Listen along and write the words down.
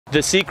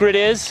The secret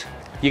is,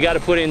 you got to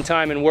put in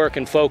time and work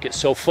and focus,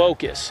 so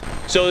focus.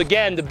 So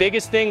again, the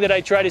biggest thing that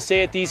I try to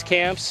say at these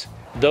camps,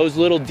 those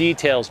little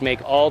details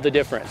make all the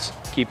difference.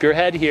 Keep your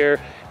head here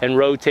and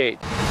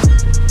rotate.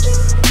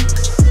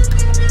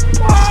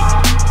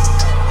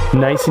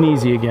 Nice and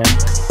easy again.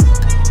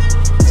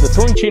 The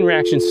throwing chain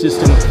reaction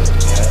system.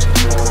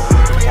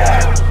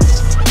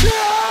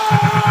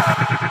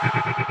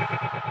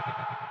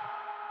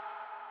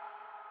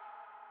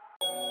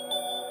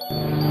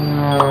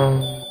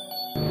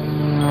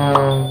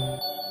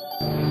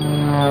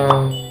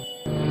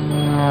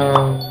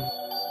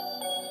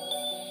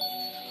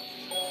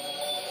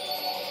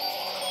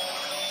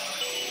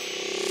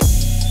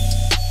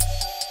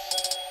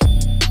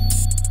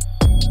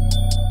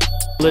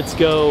 Let's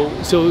go.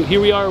 So here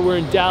we are, we're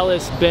in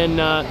Dallas, been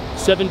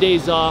 7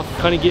 days off,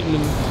 kind of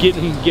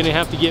gonna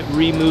have to get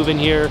re-moving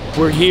here.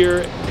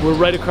 We're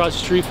right across the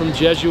street from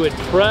Jesuit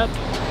Prep.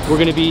 We're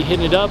gonna be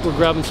hitting it up, we're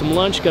grabbing some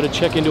lunch, gotta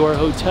check into our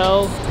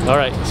hotel. All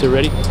right, so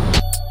ready?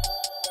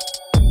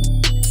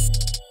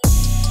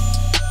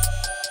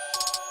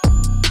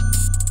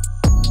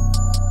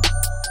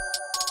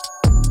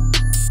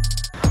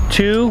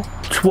 Two,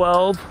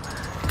 12,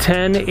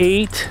 10,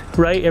 8,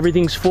 right?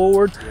 Everything's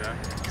forward. Yeah.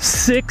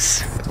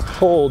 6,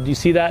 hold. You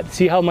see that?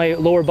 See how my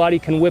lower body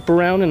can whip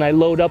around and I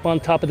load up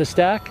on top of the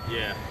stack?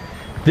 Yeah.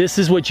 This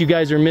is what you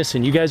guys are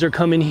missing. You guys are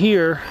coming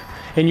here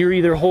and you're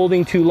either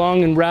holding too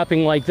long and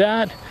wrapping like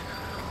that,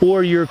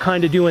 or you're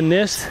kind of doing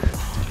this.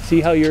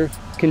 See how you're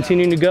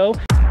continuing to go?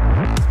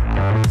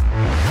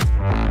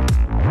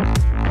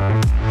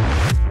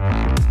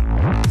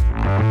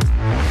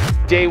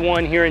 Day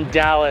 1 here in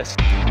Dallas.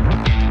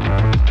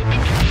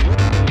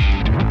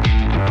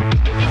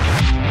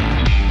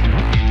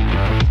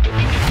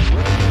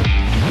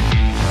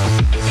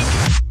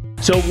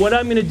 So what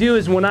I'm gonna do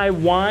is when I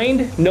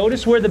wind,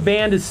 notice where the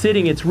band is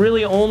sitting. It's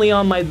really only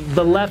on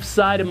the left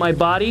side of my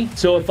body.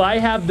 So if I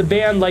have the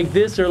band like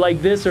this or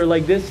like this or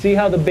like this, see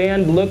how the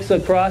band looks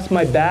across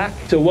my back?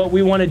 So what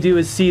we wanna do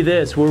is see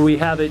this, where we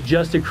have it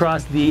just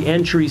across the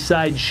entry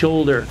side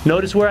shoulder.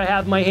 Notice where I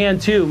have my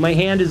hand too. My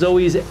hand is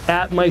always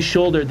at my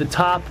shoulder, the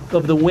top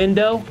of the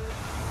window.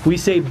 We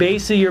say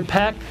base of your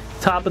pec,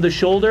 top of the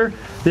shoulder.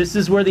 This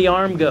is where the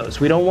arm goes.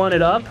 We don't want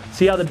it up.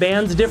 See how the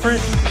band's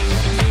different?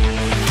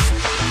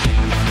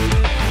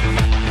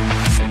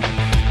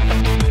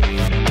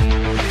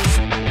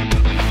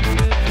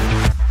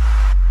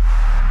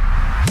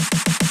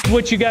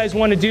 What you guys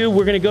want to do,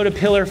 we're going to go to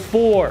pillar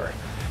 4.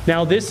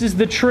 Now this is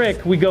the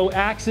trick. We go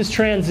axis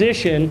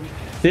transition.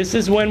 This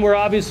is when we're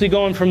obviously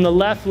going from the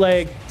left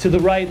leg to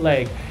the right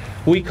leg.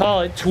 We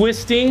call it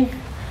twisting.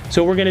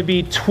 So we're going to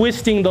be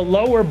twisting the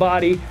lower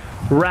body,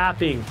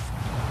 wrapping.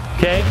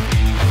 Okay?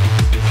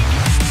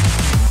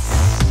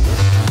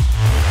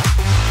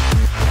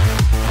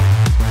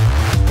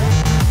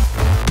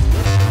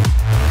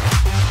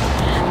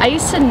 I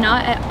used to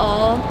not at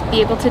all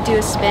be able to do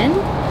a spin,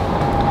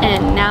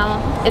 and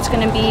now it's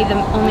going to be the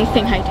only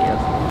thing I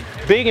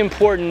do. Big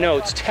important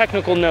notes,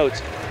 technical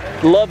notes.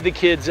 Love the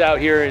kids out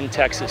here in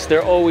Texas.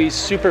 They're always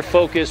super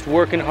focused,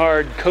 working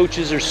hard.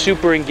 Coaches are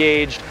super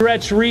engaged.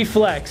 Stretch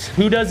reflex.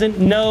 Who doesn't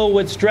know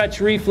what stretch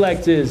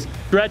reflex is?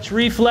 Stretch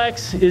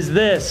reflex is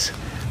this.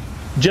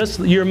 Just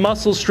your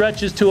muscle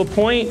stretches to a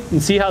point,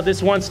 and see how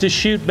this wants to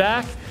shoot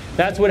back?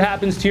 That's what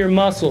happens to your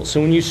muscle.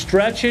 So when you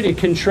stretch it, it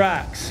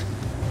contracts.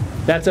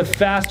 That's a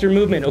faster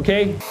movement,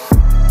 okay?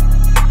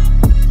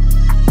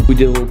 We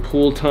did a little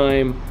pool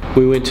time.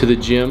 We went to the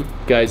gym.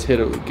 Guys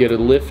get a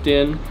lift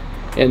in,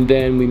 and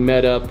then we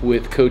met up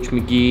with Coach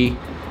McGee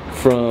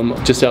from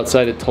just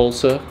outside of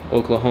Tulsa,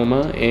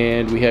 Oklahoma,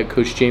 and we had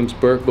Coach James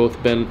Burke,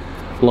 both been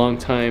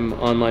longtime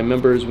online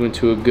members. Went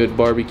to a good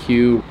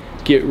barbecue.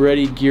 Get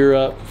ready, gear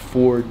up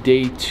for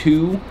day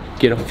 2.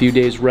 Get a few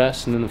days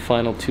rest, and then the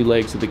final 2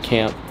 legs of the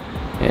camp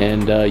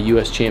and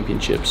U.S.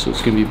 Championships. So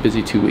it's going to be a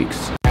busy 2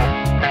 weeks.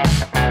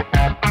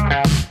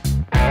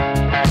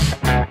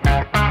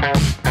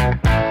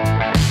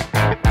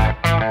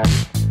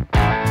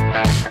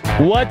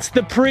 What's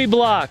the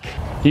pre-block?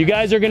 You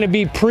guys are gonna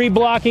be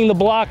pre-blocking the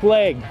block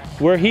leg.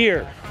 We're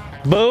here.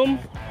 Boom.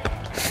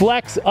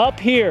 Flex up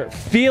here.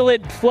 Feel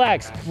it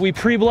flex. We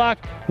pre-block,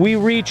 we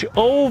reach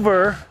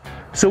over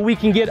so we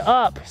can get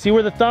up. See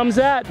where the thumb's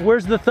at?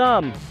 Where's the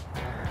thumb?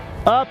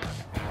 Up,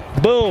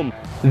 boom.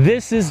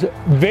 This is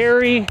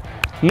very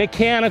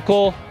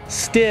mechanical,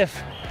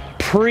 stiff,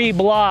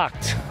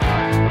 pre-blocked.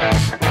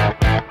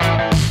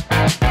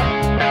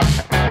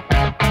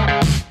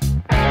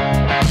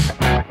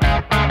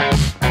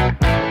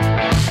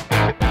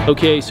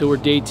 Okay, so we're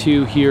day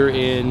 2 here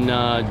in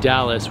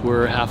Dallas.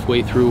 We're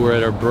halfway through, we're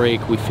at our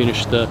break. We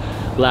finished the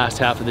last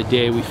half of the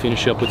day. We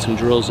finish up with some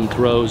drills and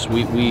throws.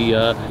 We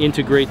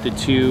integrate the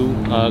 2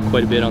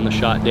 quite a bit on the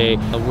shot day.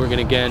 We're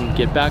gonna again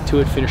get back to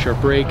it, finish our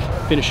break,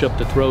 finish up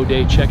the throw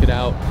day, check it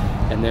out,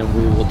 and then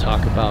we will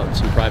talk about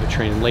some private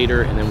training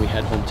later, and then we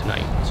head home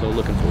tonight. So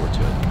looking forward to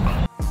it.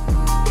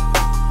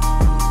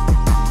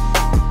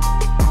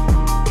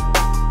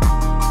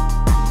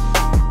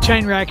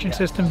 Chain reaction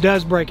system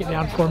does break it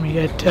down for me.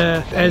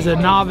 As a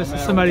novice,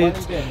 as somebody that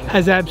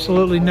has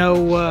absolutely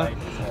no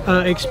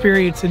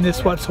experience in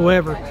this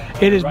whatsoever,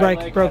 it has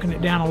broken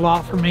it down a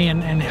lot for me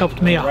and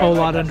helped me a whole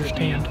lot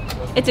understand.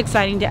 It's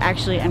exciting to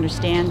actually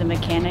understand the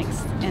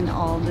mechanics and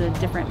all the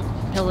different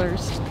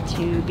pillars,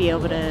 to be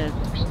able to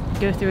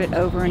go through it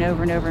over and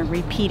over and over and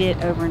repeat it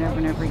over and over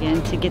and over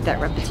again to get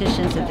that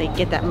repetition, so they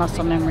get that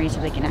muscle memory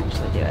so they can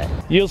actually do it.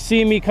 You'll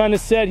see me kind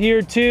of set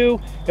here too,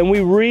 and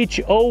we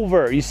reach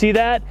over. You see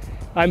that?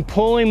 I'm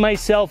pulling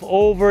myself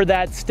over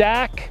that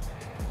stack.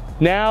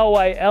 Now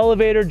I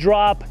elevator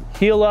drop,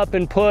 heel up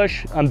and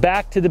push. I'm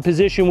back to the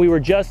position we were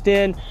just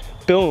in.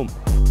 Boom.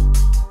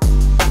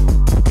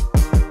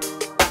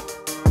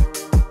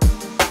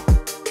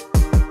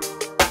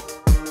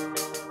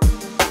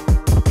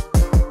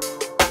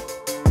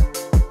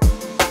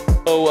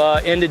 So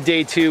end of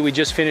day 2, we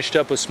just finished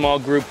up a small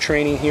group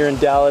training here in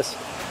Dallas.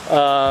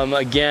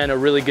 Again, a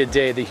really good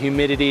day. The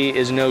humidity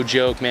is no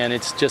joke, man.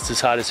 It's just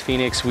as hot as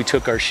Phoenix. We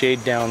took our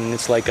shade down and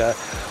it's like a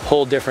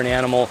whole different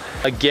animal.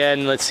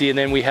 Again, let's see, and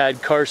then we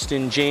had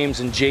Karsten, James,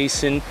 and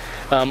Jason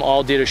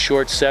all did a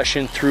short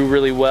session, through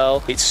really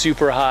well. It's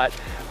super hot.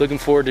 Looking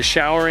forward to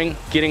showering,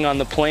 getting on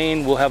the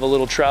plane. We'll have a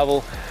little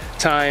travel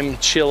time,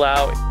 chill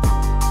out.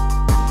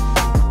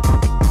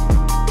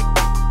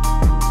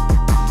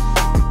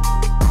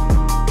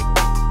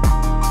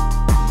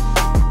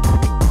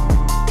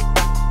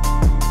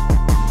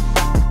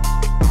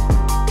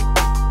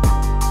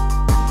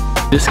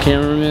 This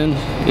cameraman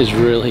is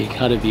really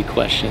gotta be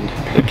questioned,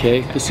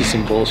 okay? This is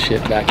some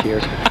bullshit back here.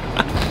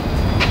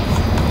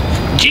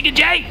 Jigga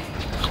Jay!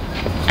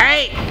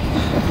 Hey!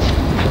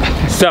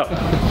 So,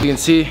 you can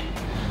see,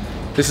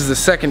 this is the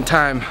second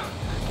time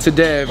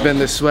today I've been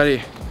this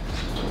sweaty.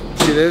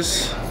 See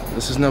this?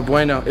 This is no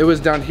bueno. It was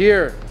down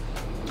here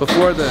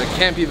before the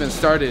camp even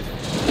started.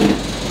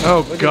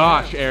 Oh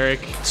gosh,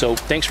 Eric. So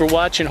thanks for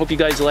watching, hope you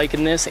guys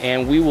liking this,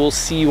 and we will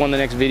see you on the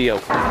next video.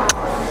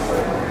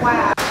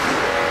 Wow.